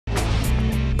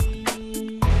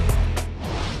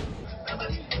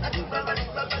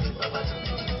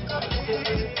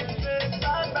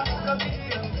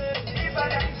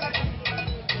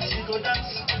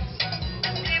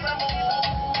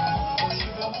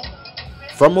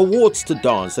From awards to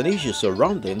dance and issues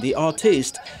surrounding the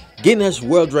artist, Guinness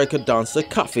World Record dancer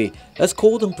Kaffy has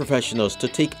called on professionals to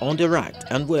take on their act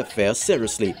and welfare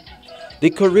seriously.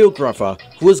 The choreographer,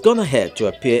 who has gone ahead to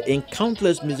appear in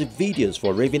countless music videos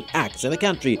for raving acts in the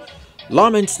country,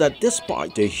 laments that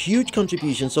despite the huge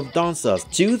contributions of dancers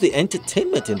to the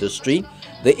entertainment industry,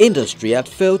 the industry had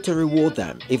failed to reward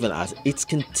them even as it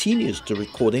continues to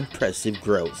record impressive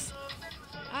growth.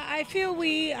 I feel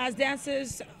we as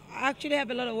dancers actually have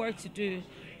a lot of work to do.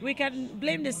 We can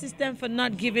blame the system for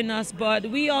not giving us, but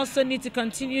we also need to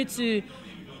continue to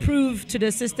prove to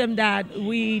the system that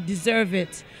we deserve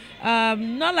it.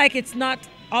 Not like it's not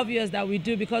obvious that we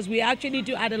do, because we actually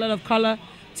do add a lot of color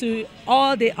to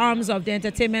all the arms of the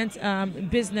entertainment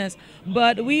business,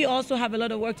 but we also have a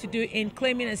lot of work to do in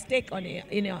claiming a stake on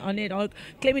it, or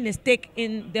claiming a stake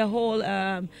in the whole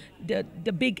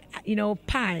the big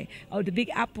pie or the big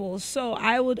apple. So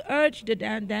I would urge the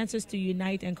dancers to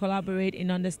unite and collaborate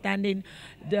in understanding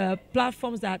the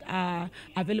platforms that are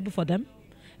available for them.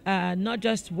 Not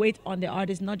just wait on the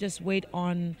artists, not just wait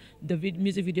on the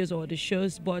music videos or the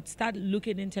shows, but start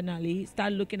looking internally,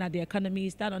 start looking at the economy,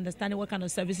 start understanding what kind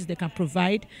of services they can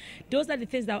provide. Those are the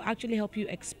things that will actually help you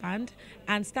expand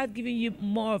and start giving you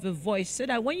more of a voice, so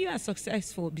that when you are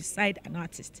successful beside an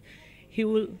artist, he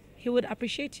would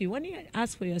appreciate you. When you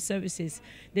ask for your services,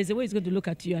 there's a way he's going to look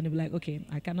at you and he'll be like, okay,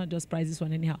 I cannot just price this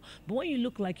one anyhow. But when you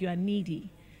look like you are needy,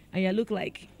 and you look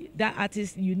like that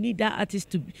artist, you need that artist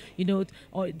to,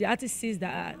 or the artist sees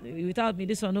that without me,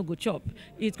 this one no go chop.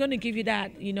 It's going to give you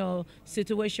that,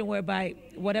 situation whereby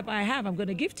whatever I have, I'm going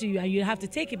to give to you, and you have to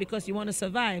take it because you want to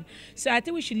survive. So I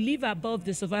think we should live above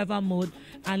the survival mode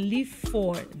and live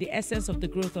for the essence of the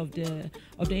growth of the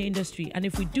industry. And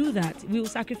if we do that, we will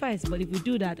sacrifice. But if we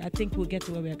do that, I think we'll get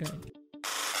to where we're going.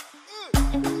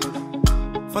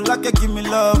 For like you give me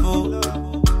love, oh.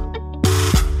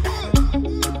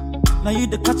 Now you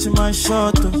the catch my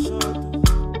shot, oh.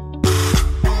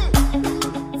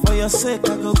 For your sake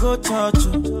I go church,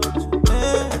 oh.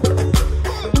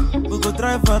 We go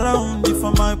drive around you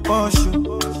for my Porsche.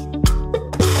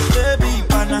 Baby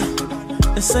pana,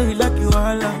 they say you like you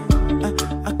all,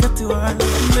 I get you all.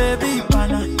 Baby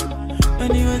pana,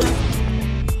 anyway.